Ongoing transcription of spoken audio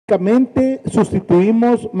Básicamente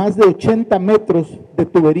sustituimos más de 80 metros de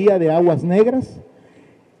tubería de aguas negras,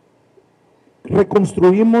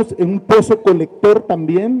 reconstruimos un pozo colector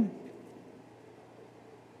también.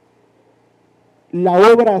 La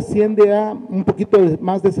obra asciende a un poquito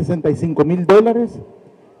más de $65,000.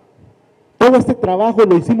 Todo este trabajo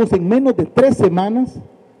lo hicimos en menos de 3 semanas,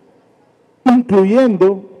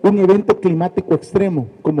 incluyendo un evento climático extremo,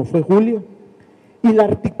 como fue julio. Y la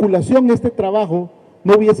articulación de este trabajo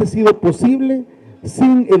no hubiese sido posible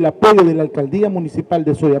sin el apoyo de la Alcaldía Municipal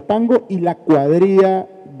de Soyapango y la cuadrilla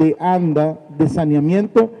de ANDA de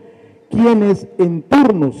saneamiento, quienes en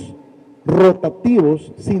turnos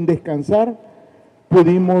rotativos, sin descansar,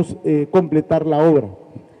 pudimos completar la obra.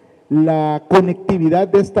 La conectividad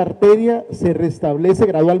de esta arteria se restablece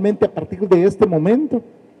gradualmente a partir de este momento.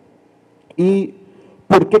 ¿Y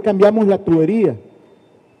por qué cambiamos la tubería?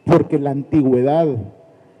 Porque la antigüedad,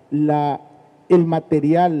 el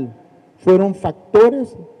material, fueron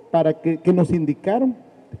factores para que nos indicaron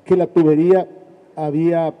que la tubería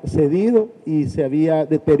había cedido y se había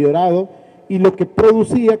deteriorado, y lo que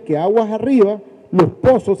producía que aguas arriba, los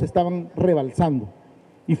pozos estaban rebalsando.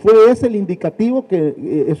 Y fue ese el indicativo,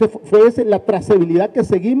 fue esa la trazabilidad que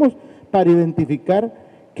seguimos para identificar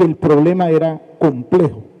que el problema era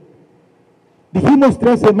complejo. Dijimos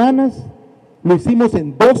 3 semanas, lo hicimos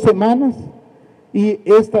en 2 semanas, y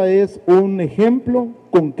esta es un ejemplo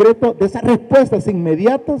concreto de esas respuestas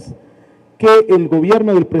inmediatas que el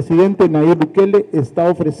gobierno del presidente Nayib Bukele está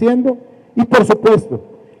ofreciendo. Y por supuesto,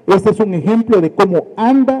 este es un ejemplo de cómo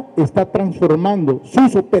ANDA está transformando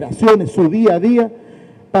sus operaciones, su día a día,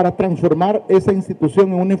 para transformar esa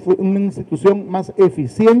institución en una institución más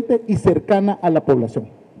eficiente y cercana a la población.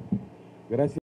 Gracias.